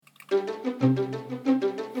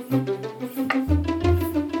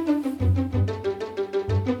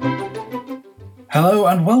Hello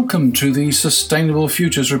and welcome to the Sustainable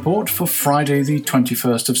Futures Report for Friday the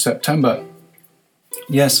 21st of September.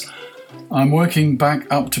 Yes, I'm working back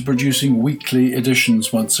up to producing weekly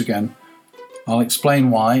editions once again. I'll explain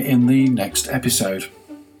why in the next episode.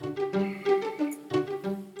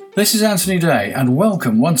 This is Anthony Day and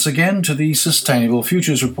welcome once again to the Sustainable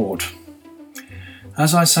Futures Report.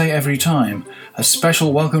 As I say every time, a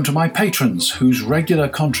special welcome to my patrons whose regular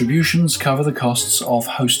contributions cover the costs of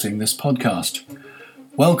hosting this podcast.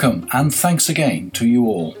 Welcome and thanks again to you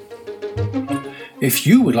all. If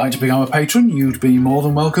you would like to become a patron, you'd be more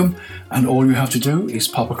than welcome, and all you have to do is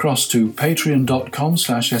pop across to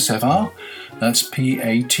patreon.com/SFR, that's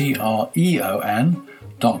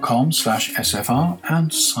patreon.com/SFR,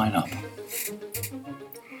 and sign up.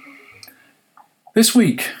 This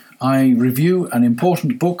week, I review an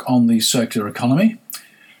important book on the circular economy.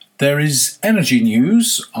 There is energy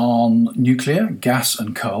news on nuclear, gas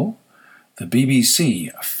and coal. The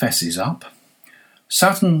BBC fesses up.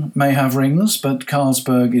 Saturn may have rings, but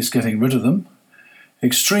Carlsberg is getting rid of them.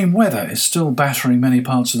 Extreme weather is still battering many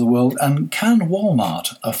parts of the world, and can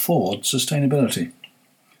Walmart afford sustainability?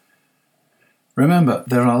 Remember,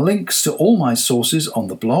 there are links to all my sources on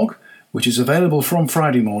the blog, which is available from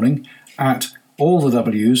Friday morning at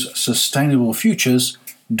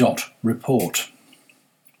allthewsustainablefutures.report.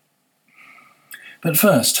 But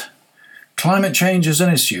first, climate change is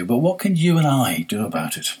an issue, but what can you and I do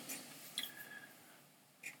about it?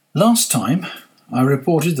 Last time, I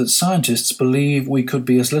reported that scientists believe we could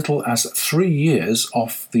be as little as 3 years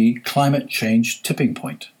off the climate change tipping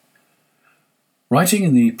point. Writing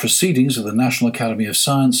in the Proceedings of the National Academy of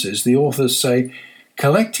Sciences, the authors say,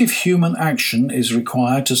 collective human action is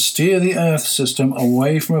required to steer the Earth system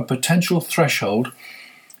away from a potential threshold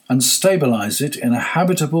and stabilise it in a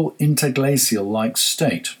habitable interglacial-like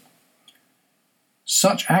state.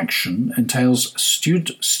 Such action entails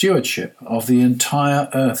stewardship of the entire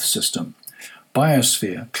Earth system,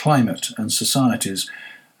 biosphere, climate and societies,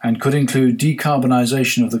 and could include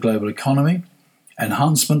decarbonisation of the global economy,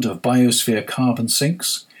 enhancement of biosphere carbon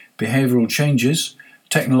sinks, behavioural changes,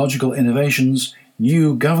 technological innovations,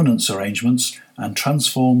 new governance arrangements, and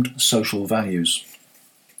transformed social values.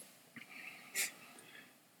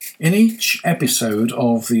 In each episode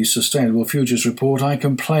of the Sustainable Futures Report, I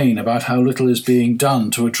complain about how little is being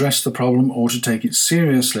done to address the problem or to take it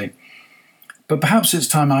seriously. But perhaps it's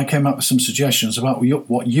time I came up with some suggestions about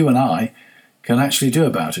what you and I can actually do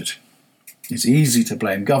about it. It's easy to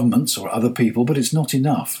blame governments or other people, but it's not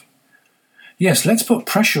enough. Yes, let's put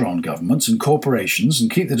pressure on governments and corporations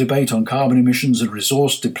and keep the debate on carbon emissions and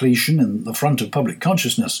resource depletion in the front of public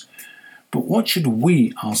consciousness. But what should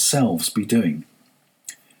we ourselves be doing?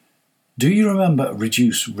 Do you remember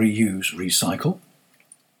reduce, reuse, recycle?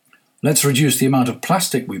 Let's reduce the amount of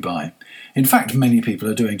plastic we buy. In fact, many people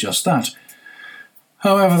are doing just that.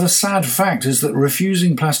 However, the sad fact is that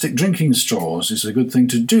refusing plastic drinking straws is a good thing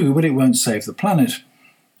to do, but it won't save the planet,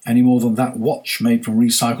 any more than that watch made from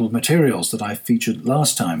recycled materials that I featured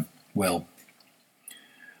last time will.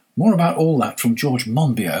 More about all that from George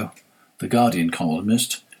Monbiot, the Guardian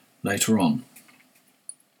columnist, later on.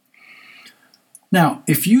 Now,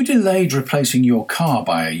 if you delayed replacing your car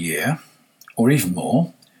by a year, or even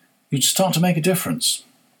more, you'd start to make a difference.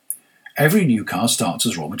 Every new car starts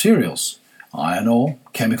as raw materials: iron ore,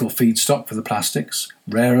 chemical feedstock for the plastics,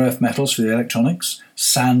 rare earth metals for the electronics,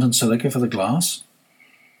 sand and silica for the glass.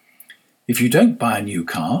 If you don't buy a new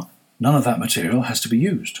car, none of that material has to be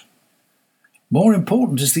used. More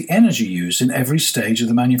important is the energy used in every stage of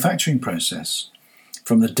the manufacturing process.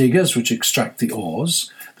 From the diggers which extract the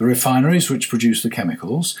ores, the refineries which produce the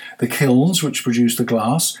chemicals, the kilns which produce the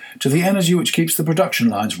glass, to the energy which keeps the production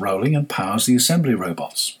lines rolling and powers the assembly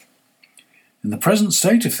robots. In the present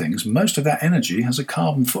state of things, most of that energy has a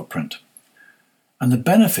carbon footprint. And the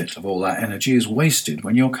benefit of all that energy is wasted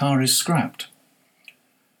when your car is scrapped.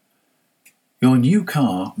 Your new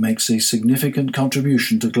car makes a significant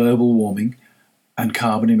contribution to global warming and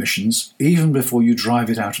carbon emissions even before you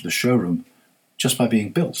drive it out of the showroom, just by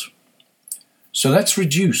being built. So let's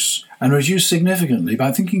reduce, and reduce significantly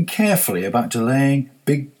by thinking carefully about delaying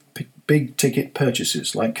big ticket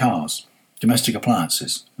purchases like cars, domestic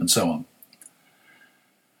appliances, and so on.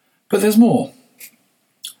 But there's more.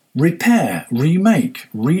 Repair, remake,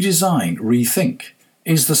 redesign, rethink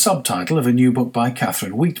is the subtitle of a new book by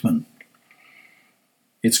Catherine Wheatman.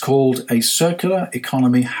 It's called A Circular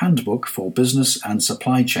Economy Handbook for Business and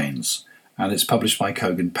Supply Chains, and it's published by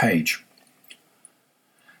Kogan Page.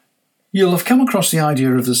 You'll have come across the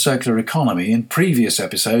idea of the circular economy in previous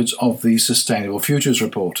episodes of the Sustainable Futures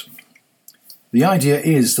Report. The idea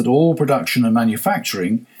is that all production and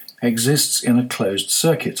manufacturing exists in a closed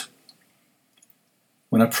circuit.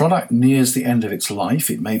 When a product nears the end of its life,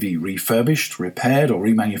 it may be refurbished, repaired, or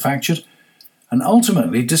remanufactured, and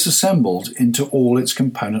ultimately disassembled into all its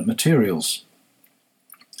component materials.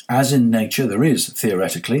 As in nature, there is,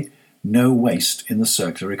 theoretically, no waste in the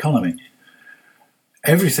circular economy.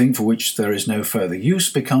 Everything for which there is no further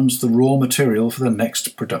use becomes the raw material for the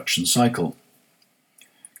next production cycle.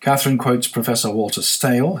 Catherine quotes Professor Walter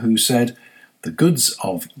Stahel, who said, "The goods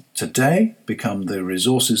of today become the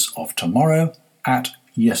resources of tomorrow at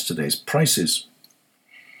yesterday's prices."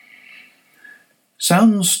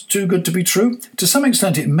 Sounds too good to be true? To some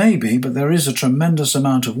extent it may be, but there is a tremendous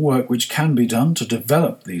amount of work which can be done to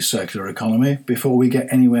develop the circular economy before we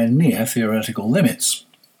get anywhere near theoretical limits.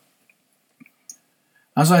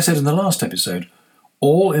 As I said in the last episode,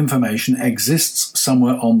 all information exists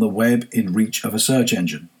somewhere on the web in reach of a search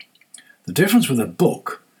engine. The difference with a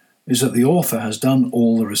book is that the author has done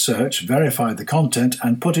all the research, verified the content,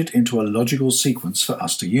 and put it into a logical sequence for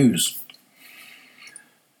us to use.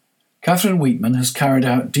 Catherine Wheatman has carried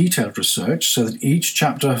out detailed research so that each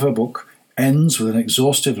chapter of her book ends with an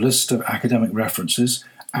exhaustive list of academic references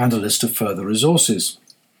and a list of further resources.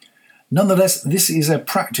 Nonetheless, this is a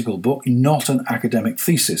practical book, not an academic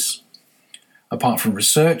thesis. Apart from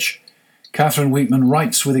research, Catherine Wheatman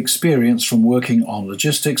writes with experience from working on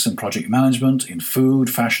logistics and project management in food,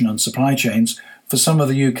 fashion and supply chains for some of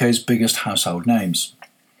the UK's biggest household names.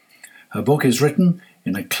 Her book is written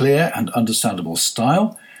in a clear and understandable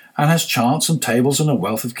style and has charts and tables and a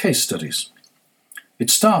wealth of case studies. It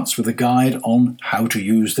starts with a guide on how to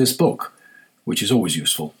use this book, which is always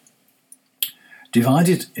useful.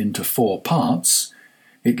 Divided into 4 parts,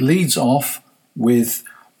 it leads off with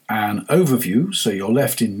an overview, so you're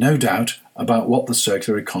left in no doubt about what the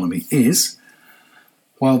circular economy is,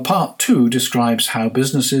 while Part 2 describes how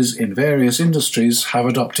businesses in various industries have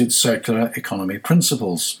adopted circular economy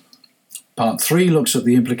principles. Part 3 looks at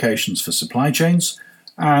the implications for supply chains,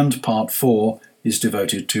 and Part 4 is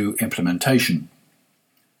devoted to implementation.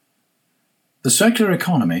 The circular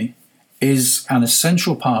economy is an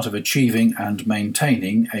essential part of achieving and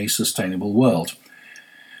maintaining a sustainable world.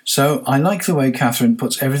 So I like the way Catherine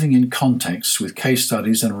puts everything in context with case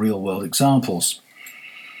studies and real-world examples.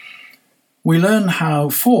 We learn how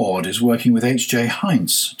Ford is working with H.J.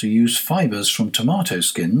 Heinz to use fibres from tomato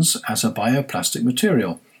skins as a bioplastic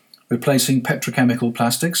material, replacing petrochemical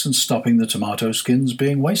plastics and stopping the tomato skins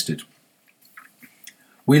being wasted.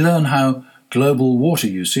 We learn how global water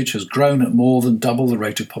usage has grown at more than double the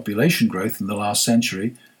rate of population growth in the last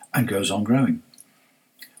century and goes on growing.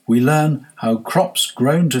 We learn how crops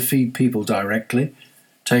grown to feed people directly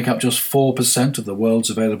take up just 4% of the world's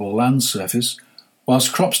available land surface,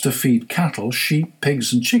 whilst crops to feed cattle, sheep,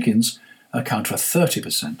 pigs and chickens account for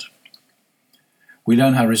 30%. We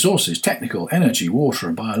learn how resources, technical, energy, water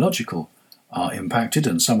and biological, are impacted,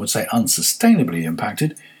 and some would say unsustainably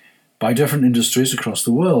impacted, by different industries across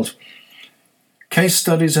the world. Case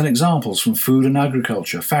studies and examples from food and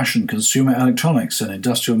agriculture, fashion, consumer electronics and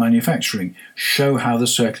industrial manufacturing show how the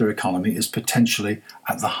circular economy is potentially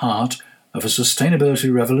at the heart of a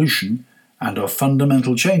sustainability revolution and of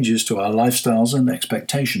fundamental changes to our lifestyles and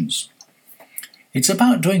expectations. It's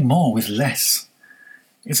about doing more with less.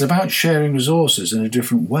 It's about sharing resources in a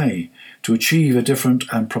different way to achieve a different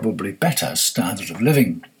and probably better standard of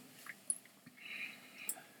living.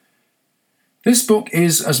 This book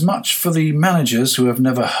is as much for the managers who have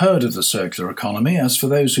never heard of the circular economy as for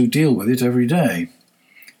those who deal with it every day.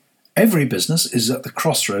 Every business is at the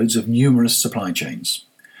crossroads of numerous supply chains,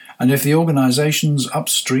 and if the organisations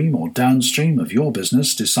upstream or downstream of your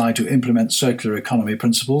business decide to implement circular economy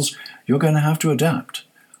principles, you're going to have to adapt,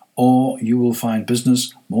 or you will find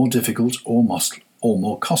business more difficult or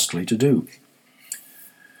more costly to do.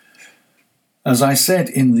 As I said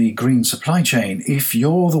in the green supply chain, if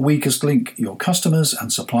you're the weakest link, your customers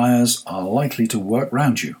and suppliers are likely to work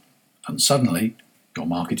round you, and suddenly your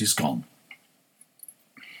market is gone.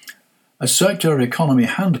 A circular economy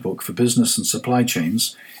handbook for business and supply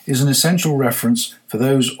chains is an essential reference for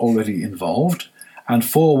those already involved, and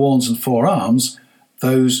forewarns and forearms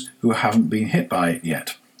those who haven't been hit by it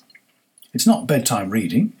yet. It's not bedtime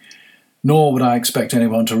reading, nor would I expect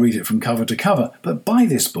anyone to read it from cover to cover, but buy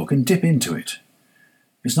this book and dip into it.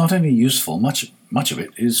 It's not only useful, much of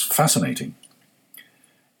it is fascinating.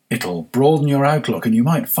 It'll broaden your outlook and you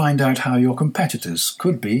might find out how your competitors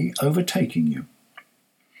could be overtaking you.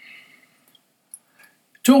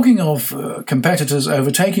 Talking of competitors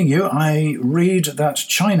overtaking you, I read that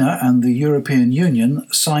China and the European Union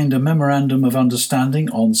signed a Memorandum of Understanding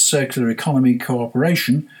on Circular Economy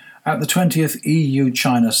Cooperation at the 20th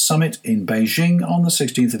EU-China Summit in Beijing on the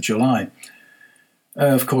 16th of July.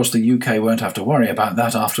 Of course, the UK won't have to worry about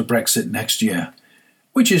that after Brexit next year,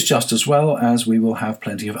 which is just as well, as we will have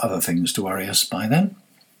plenty of other things to worry us by then.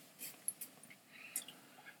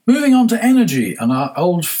 Moving on to energy and our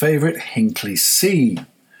old favourite Hinkley C.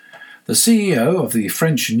 The CEO of the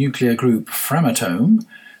French nuclear group Framatome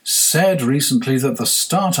said recently that the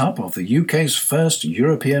start-up of the UK's first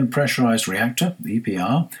European pressurised reactor,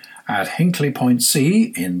 EPR, at Hinkley Point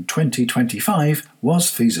C in 2025 was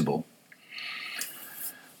feasible.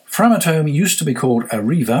 Framatome used to be called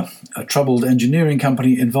Areva, a troubled engineering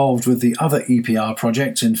company involved with the other EPR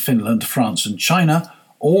projects in Finland, France and China,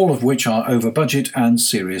 all of which are over budget and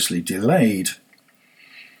seriously delayed.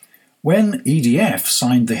 When EDF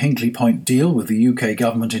signed the Hinkley Point deal with the UK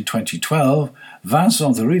government in 2012,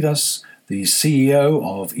 Vincent de Rivas, the CEO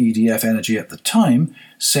of EDF Energy at the time,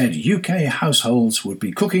 said UK households would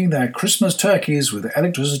be cooking their Christmas turkeys with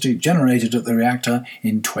electricity generated at the reactor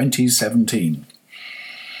in 2017.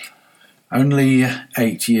 Only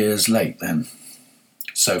 8 years late then,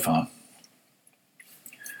 so far.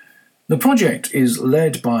 The project is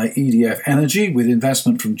led by EDF Energy with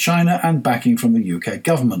investment from China and backing from the UK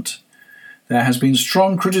government. There has been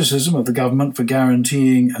strong criticism of the government for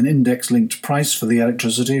guaranteeing an index-linked price for the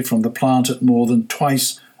electricity from the plant at more than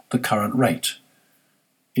twice the current rate.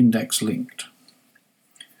 Index-linked.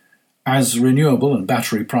 As renewable and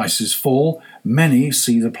battery prices fall, many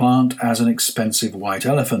see the plant as an expensive white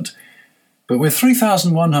elephant. But with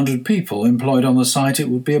 3,100 people employed on the site, it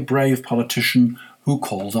would be a brave politician who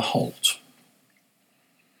called a halt.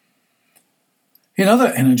 In other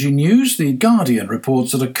energy news, The Guardian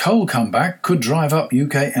reports that a coal comeback could drive up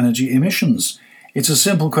UK energy emissions. It's a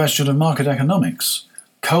simple question of market economics.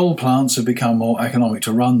 Coal plants have become more economic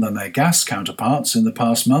to run than their gas counterparts in the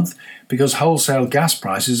past month because wholesale gas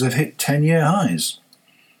prices have hit 10-year highs.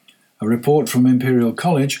 A report from Imperial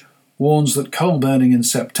College warns that coal burning in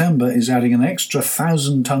September is adding an extra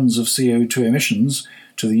 1,000 tonnes of CO2 emissions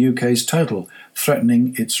to the UK's total,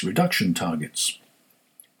 threatening its reduction targets.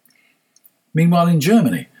 Meanwhile, in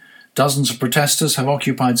Germany, dozens of protesters have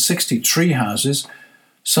occupied 60 tree houses,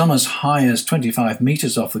 some as high as 25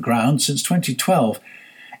 metres off the ground, since 2012,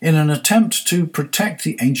 in an attempt to protect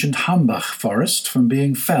the ancient Hambach forest from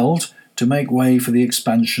being felled to make way for the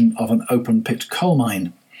expansion of an open-pit coal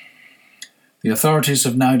mine. The authorities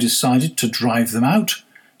have now decided to drive them out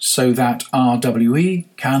so that RWE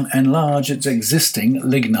can enlarge its existing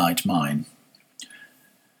lignite mine.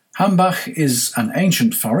 Hambach is an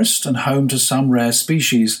ancient forest and home to some rare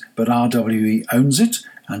species, but RWE owns it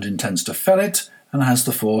and intends to fell it and has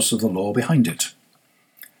the force of the law behind it.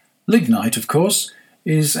 Lignite, of course,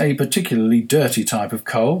 is a particularly dirty type of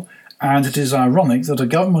coal, and it is ironic that a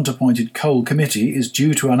government-appointed coal committee is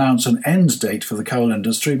due to announce an end date for the coal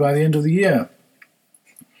industry by the end of the year.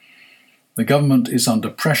 The government is under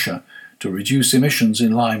pressure to reduce emissions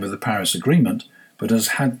in line with the Paris Agreement, but has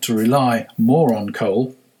had to rely more on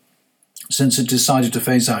coal since it decided to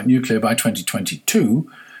phase out nuclear by 2022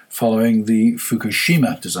 following the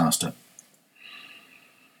Fukushima disaster.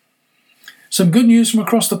 Some good news from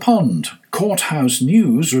across the pond. Courthouse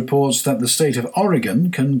News reports that the state of Oregon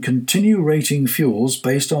can continue rating fuels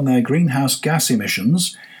based on their greenhouse gas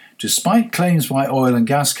emissions, despite claims by oil and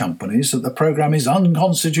gas companies that the program is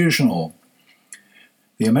unconstitutional.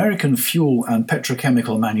 The American Fuel and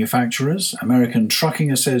Petrochemical Manufacturers, American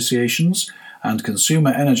Trucking Associations, and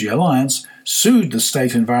Consumer Energy Alliance sued the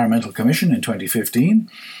State Environmental Commission in 2015,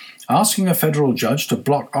 asking a federal judge to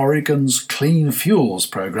block Oregon's Clean Fuels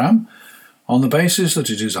program on the basis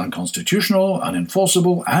that it is unconstitutional,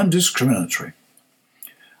 unenforceable, and discriminatory.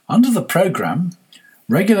 Under the program,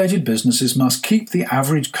 regulated businesses must keep the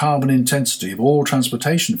average carbon intensity of all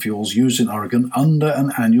transportation fuels used in Oregon under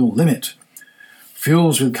an annual limit.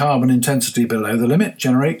 Fuels with carbon intensity below the limit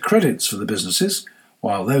generate credits for the businesses,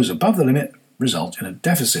 while those above the limit result in a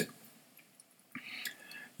deficit.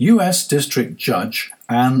 US District Judge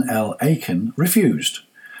Ann L. Aiken refused,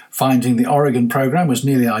 finding the Oregon program was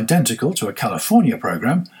nearly identical to a California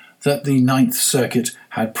program that the Ninth Circuit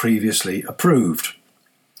had previously approved.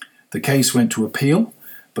 The case went to appeal,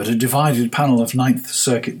 but a divided panel of Ninth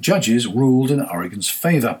Circuit judges ruled in Oregon's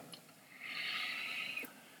favour.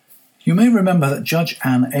 You may remember that Judge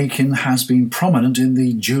Ann Aiken has been prominent in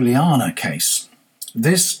the Juliana case.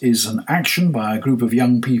 This is an action by a group of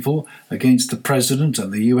young people against the President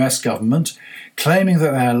and the US government, claiming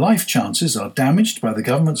that their life chances are damaged by the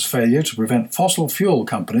government's failure to prevent fossil fuel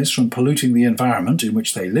companies from polluting the environment in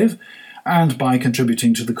which they live and by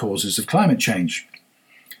contributing to the causes of climate change.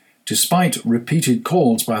 Despite repeated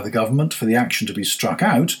calls by the government for the action to be struck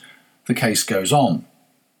out, the case goes on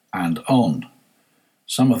and on.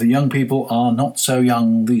 Some of the young people are not so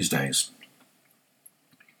young these days.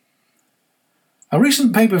 A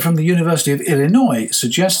recent paper from the University of Illinois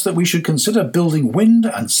suggests that we should consider building wind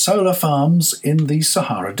and solar farms in the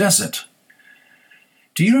Sahara Desert.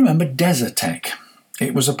 Do you remember Desertec?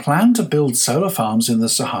 It was a plan to build solar farms in the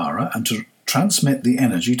Sahara and to transmit the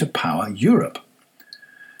energy to power Europe.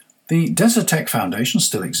 The Desertec Foundation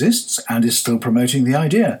still exists and is still promoting the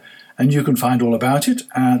idea, and you can find all about it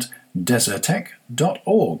at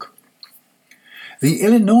desertec.org. The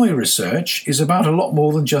Illinois research is about a lot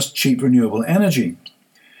more than just cheap renewable energy.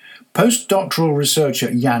 Postdoctoral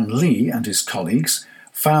researcher Yan Li and his colleagues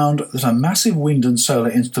found that a massive wind and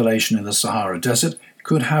solar installation in the Sahara Desert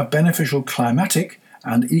could have beneficial climatic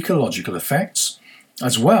and ecological effects,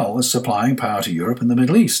 as well as supplying power to Europe and the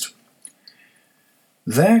Middle East.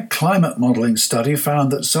 Their climate modelling study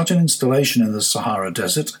found that such an installation in the Sahara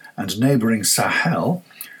Desert and neighbouring Sahel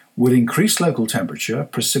would increase local temperature,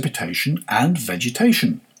 precipitation and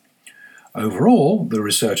vegetation. Overall, the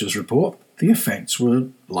researchers report, the effects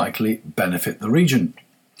would likely benefit the region.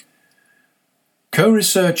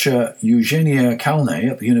 Co-researcher Eugenia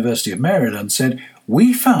Kalnay at the University of Maryland said,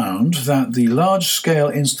 "We found that the large-scale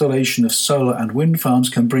installation of solar and wind farms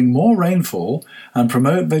can bring more rainfall and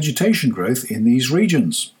promote vegetation growth in these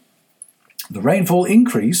regions. The rainfall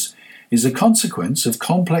increase is a consequence of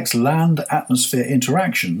complex land-atmosphere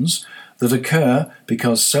interactions that occur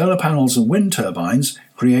because solar panels and wind turbines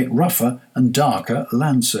create rougher and darker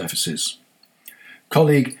land surfaces."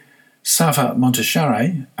 Colleague Safa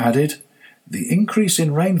Monteshari added, "The increase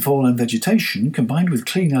in rainfall and vegetation combined with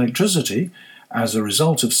clean electricity as a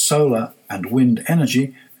result of solar and wind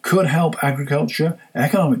energy could help agriculture,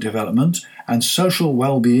 economic development and social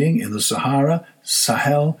well-being in the Sahara,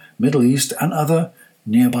 Sahel, Middle East and other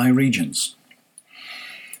nearby regions."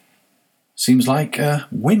 Seems like a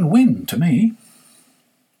win-win to me.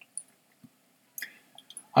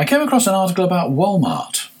 I came across an article about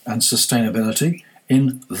Walmart and sustainability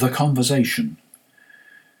in The Conversation.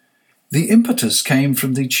 The impetus came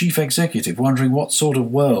from the chief executive wondering what sort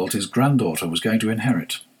of world his granddaughter was going to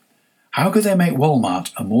inherit. How could they make Walmart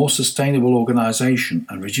a more sustainable organisation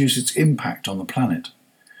and reduce its impact on the planet?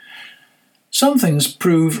 Some things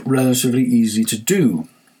proved relatively easy to do.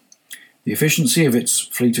 The efficiency of its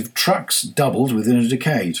fleet of trucks doubled within a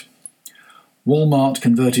decade. Walmart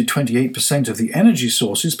converted 28% of the energy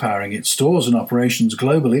sources powering its stores and operations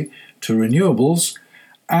globally to renewables,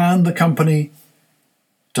 and the company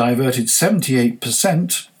diverted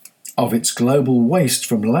 78% of its global waste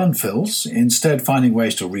from landfills, instead finding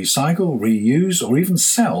ways to recycle, reuse, or even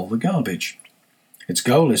sell the garbage. Its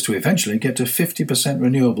goal is to eventually get to 50%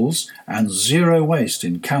 renewables and zero waste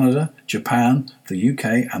in Canada, Japan, the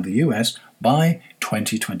UK, and the US by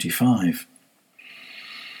 2025.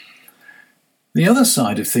 The other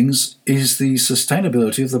side of things is the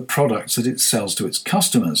sustainability of the products that it sells to its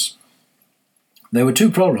customers. There were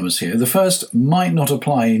two problems here. The first might not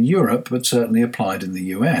apply in Europe, but certainly applied in the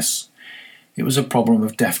US. It was a problem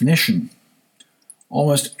of definition.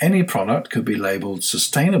 Almost any product could be labelled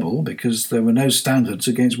sustainable because there were no standards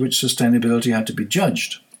against which sustainability had to be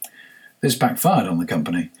judged. This backfired on the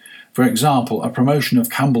company. For example, a promotion of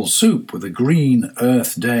Campbell's soup with a green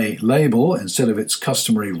Earth Day label instead of its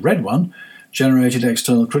customary red one generated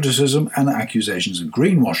external criticism and accusations of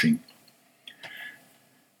greenwashing.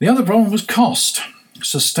 The other problem was cost.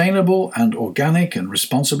 Sustainable and organic and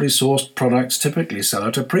responsibly sourced products typically sell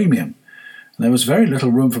at a premium. And there was very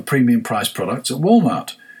little room for premium priced products at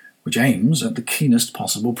Walmart, which aims at the keenest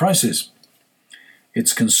possible prices.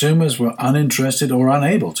 Its consumers were uninterested or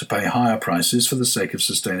unable to pay higher prices for the sake of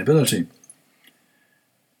sustainability.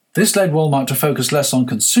 This led Walmart to focus less on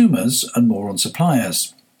consumers and more on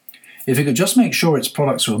suppliers. If it could just make sure its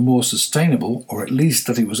products were more sustainable, or at least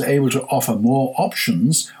that it was able to offer more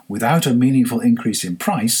options without a meaningful increase in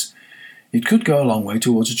price, it could go a long way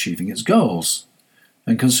towards achieving its goals.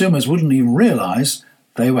 And consumers wouldn't even realise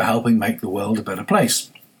they were helping make the world a better place.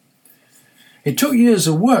 It took years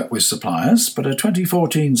of work with suppliers, but a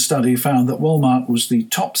 2014 study found that Walmart was the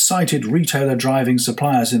top-cited retailer driving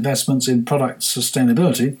suppliers' investments in product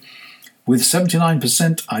sustainability, with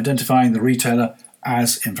 79% identifying the retailer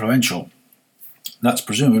as influential. That's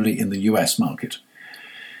presumably in the US market.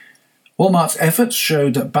 Walmart's efforts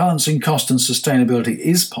showed that balancing cost and sustainability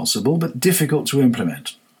is possible, but difficult to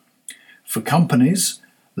implement. For companies,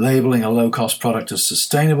 labelling a low-cost product as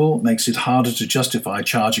sustainable makes it harder to justify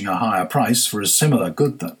charging a higher price for a similar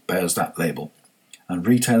good that bears that label, and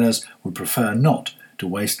retailers would prefer not to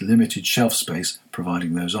waste limited shelf space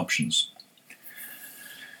providing those options.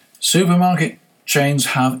 Supermarket chains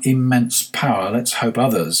have immense power. Let's hope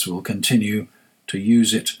others will continue to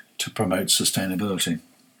use it to promote sustainability.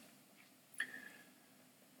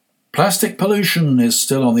 Plastic pollution is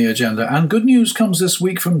still on the agenda, and good news comes this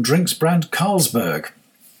week from drinks brand Carlsberg.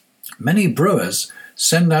 Many brewers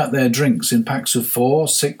send out their drinks in packs of 4,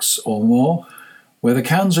 6 or more, where the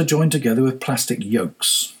cans are joined together with plastic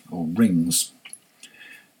yolks or rings.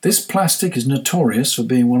 This plastic is notorious for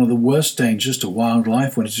being one of the worst dangers to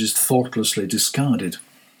wildlife when it is thoughtlessly discarded.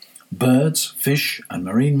 Birds, fish and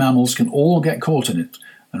marine mammals can all get caught in it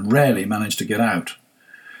and rarely manage to get out.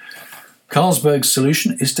 Carlsberg's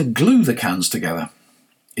solution is to glue the cans together.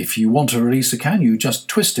 If you want to release a can, you just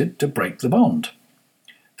twist it to break the bond.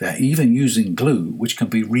 They're even using glue which can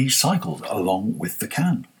be recycled along with the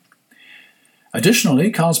can. Additionally,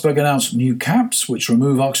 Carlsberg announced new caps which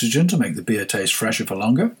remove oxygen to make the beer taste fresher for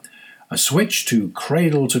longer, a switch to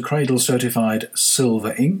cradle-to-cradle certified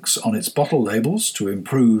silver inks on its bottle labels to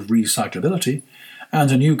improve recyclability, and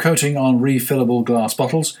a new coating on refillable glass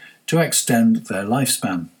bottles to extend their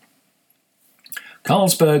lifespan.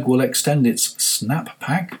 Carlsberg will extend its Snap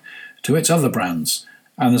Pack to its other brands,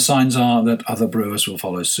 and the signs are that other brewers will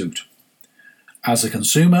follow suit. As a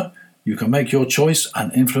consumer, you can make your choice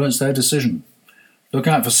and influence their decision. Look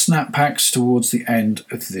out for Snap Packs towards the end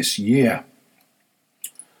of this year.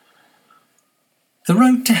 The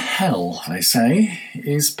road to hell, they say,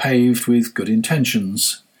 is paved with good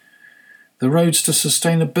intentions. The roads to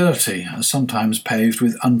sustainability are sometimes paved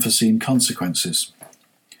with unforeseen consequences.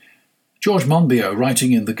 George Monbiot,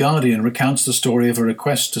 writing in The Guardian, recounts the story of a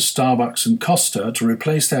request to Starbucks and Costa to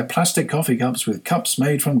replace their plastic coffee cups with cups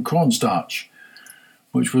made from cornstarch,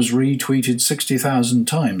 which was retweeted 60,000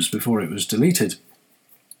 times before it was deleted.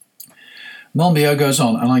 Monbiot goes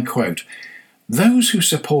on, and I quote, "Those who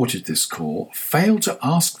supported this call failed to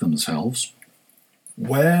ask themselves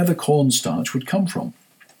where the cornstarch would come from,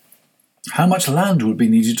 how much land would be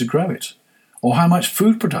needed to grow it, or how much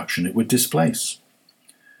food production it would displace.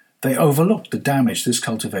 They overlooked the damage this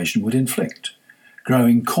cultivation would inflict.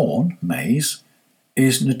 Growing corn, maize,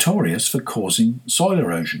 is notorious for causing soil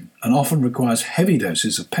erosion and often requires heavy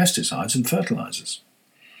doses of pesticides and fertilizers.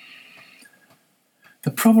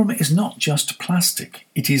 The problem is not just plastic,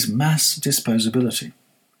 it is mass disposability.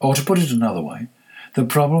 Or to put it another way, the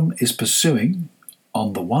problem is pursuing,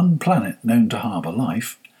 on the one planet known to harbour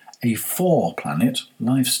life, a 4-planet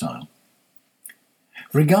lifestyle.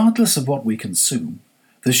 Regardless of what we consume,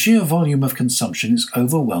 the sheer volume of consumption is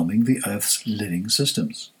overwhelming the Earth's living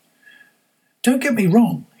systems. Don't get me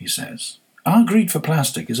wrong, he says. Our greed for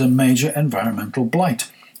plastic is a major environmental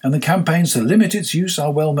blight, and the campaigns to limit its use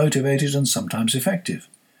are well motivated and sometimes effective.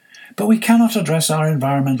 But we cannot address our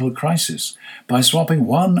environmental crisis by swapping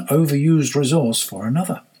one overused resource for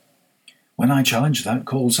another. When I challenge that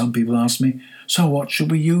call, some people ask me, so what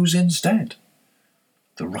should we use instead?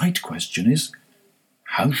 The right question is,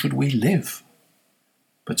 how should we live?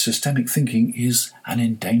 But systemic thinking is an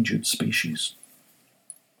endangered species.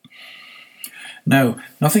 No,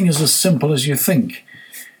 nothing is as simple as you think,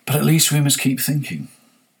 but at least we must keep thinking.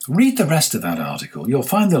 Read the rest of that article. You'll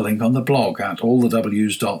find the link on the blog at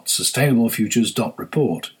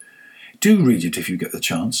allthews.sustainablefutures.report. Do read it if you get the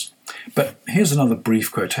chance. But here's another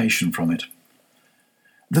brief quotation from it.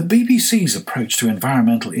 The BBC's approach to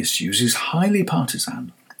environmental issues is highly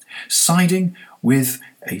partisan, siding with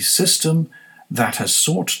a system that has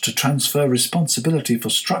sought to transfer responsibility for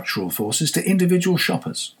structural forces to individual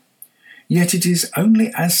shoppers. Yet it is only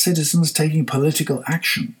as citizens taking political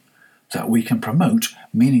action that we can promote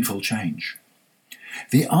meaningful change.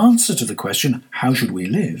 The answer to the question, how should we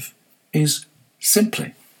live, is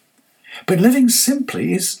simply. But living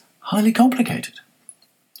simply is highly complicated.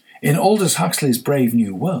 In Aldous Huxley's Brave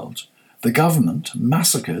New World, the government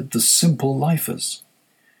massacred the simple lifers.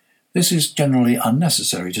 This is generally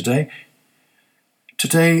unnecessary today.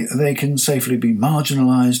 Today they can safely be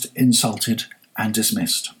marginalised, insulted and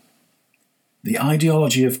dismissed. The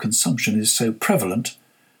ideology of consumption is so prevalent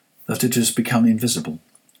that it has become invisible.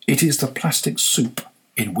 It is the plastic soup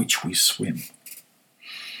in which we swim.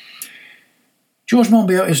 George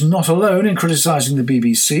Monbiot is not alone in criticising the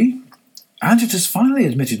BBC, and it has finally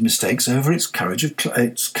admitted mistakes over its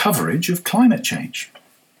coverage of climate change.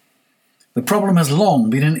 The problem has long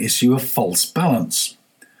been an issue of false balance.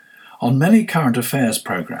 On many current affairs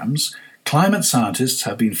programmes, climate scientists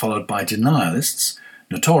have been followed by denialists,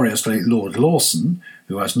 notoriously Lord Lawson,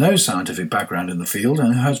 who has no scientific background in the field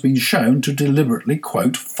and who has been shown to deliberately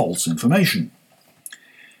quote false information.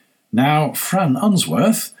 Now, Fran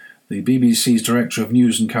Unsworth, the BBC's Director of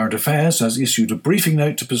News and Current Affairs, has issued a briefing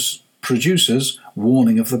note to producers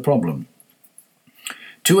warning of the problem.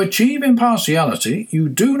 To achieve impartiality, you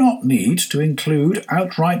do not need to include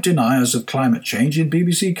outright deniers of climate change in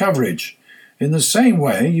BBC coverage. In the same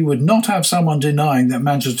way, you would not have someone denying that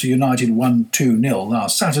Manchester United won 2-0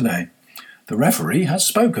 last Saturday. The referee has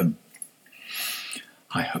spoken.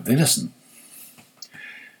 I hope they listen.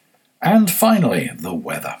 And finally, the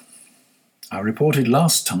weather. I reported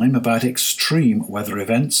last time about extreme weather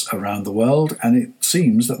events around the world, and it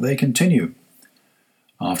seems that they continue.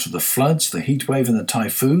 After the floods, the heatwave and the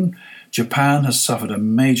typhoon, Japan has suffered a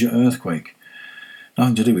major earthquake.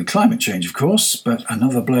 Nothing to do with climate change, of course, but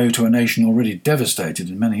another blow to a nation already devastated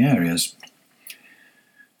in many areas.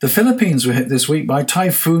 The Philippines were hit this week by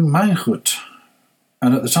Typhoon Mangkhut,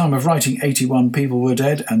 and at the time of writing, 81 people were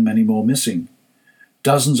dead and many more missing.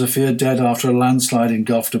 Dozens are feared dead after a landslide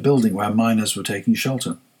engulfed a building where miners were taking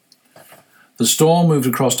shelter. The storm moved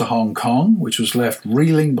across to Hong Kong, which was left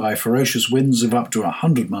reeling by ferocious winds of up to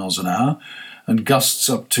 100 miles an hour and gusts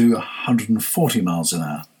up to 140 miles an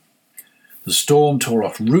hour. The storm tore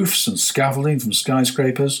off roofs and scaffolding from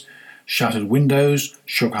skyscrapers, shattered windows,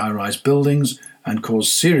 shook high-rise buildings, and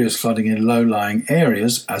caused serious flooding in low-lying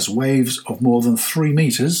areas as waves of more than 3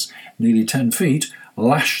 metres, nearly 10 feet,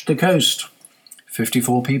 lashed the coast.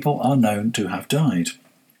 54 people are known to have died.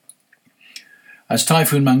 As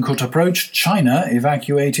Typhoon Mangkhut approached, China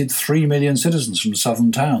evacuated 3 million citizens from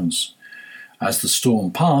southern towns. As the storm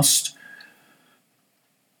passed,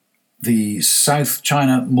 the South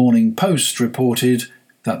China Morning Post reported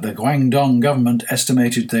that the Guangdong government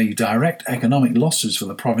estimated the direct economic losses for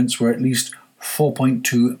the province were at least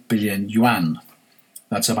 4.2 billion yuan.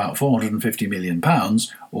 That's about £450 million,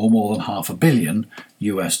 or more than $500 million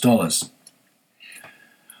US.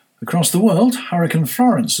 Across the world, Hurricane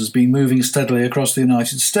Florence has been moving steadily across the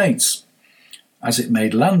United States. As it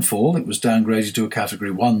made landfall, it was downgraded to a Category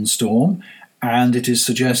 1 storm, and it is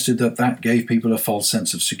suggested that that gave people a false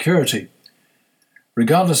sense of security.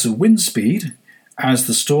 Regardless of wind speed, as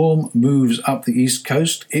the storm moves up the east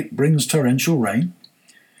coast, it brings torrential rain,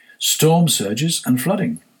 storm surges and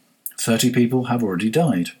flooding. 30 people have already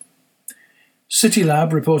died.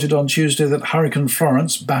 CityLab reported on Tuesday that Hurricane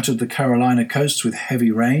Florence battered the Carolina coasts with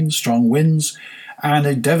heavy rain, strong winds, and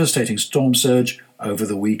a devastating storm surge over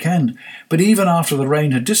the weekend. But even after the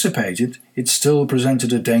rain had dissipated, it still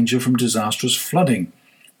presented a danger from disastrous flooding,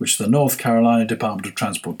 which the North Carolina Department of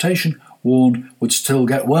Transportation warned would still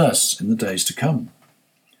get worse in the days to come.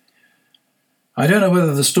 I don't know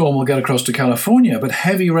whether the storm will get across to California, but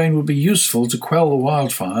heavy rain would be useful to quell the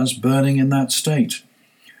wildfires burning in that state.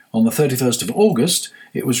 On the 31st of August,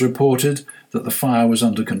 it was reported that the fire was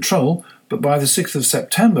under control, but by the 6th of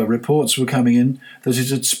September, reports were coming in that it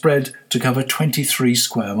had spread to cover 23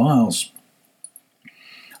 square miles.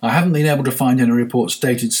 I haven't been able to find any reports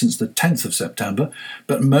dated since the 10th of September,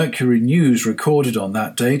 but Mercury News recorded on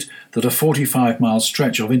that date that a 45-mile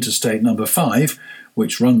stretch of Interstate No. 5,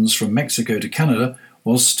 which runs from Mexico to Canada,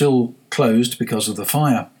 was still closed because of the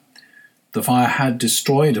fire. The fire had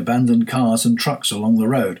destroyed abandoned cars and trucks along the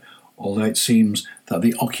road, although it seems that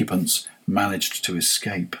the occupants managed to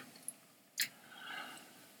escape.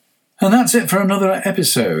 And that's it for another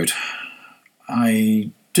episode.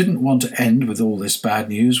 I didn't want to end with all this bad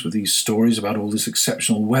news, with these stories about all this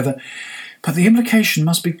exceptional weather, but the implication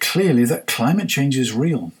must be clearly that climate change is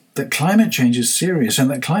real, that climate change is serious, and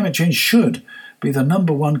that climate change should be the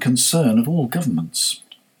number one concern of all governments.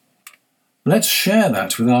 Let's share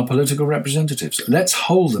that with our political representatives. Let's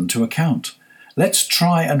hold them to account. Let's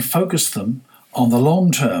try and focus them on the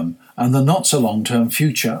long term and the not so long term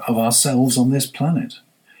future of ourselves on this planet.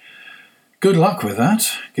 Good luck with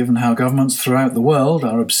that, given how governments throughout the world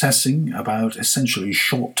are obsessing about essentially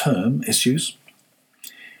short-term issues.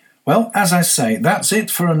 Well, as I say, that's it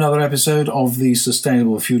for another episode of the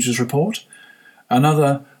Sustainable Futures Report.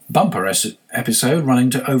 Another bumper episode running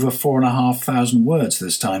to over 4,500 words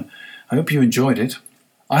this time. I hope you enjoyed it.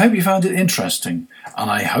 I hope you found it interesting, and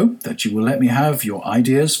I hope that you will let me have your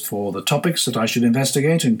ideas for the topics that I should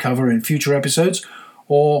investigate and cover in future episodes,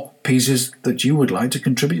 or pieces that you would like to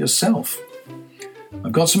contribute yourself.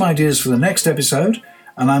 I've got some ideas for the next episode,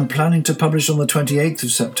 and I'm planning to publish on the 28th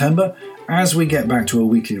of September as we get back to a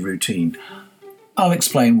weekly routine. I'll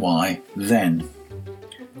explain why then.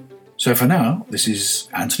 So for now, this is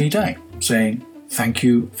Anthony Day saying thank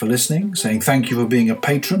you for listening, saying thank you for being a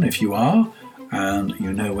patron if you are, and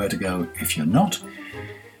you know where to go if you're not.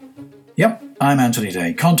 Yep, I'm Anthony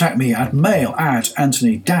Day. Contact me at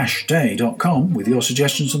mail@anthony-day.com with your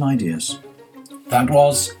suggestions and ideas. That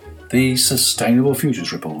was the Sustainable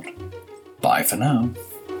Futures Report. Bye for now.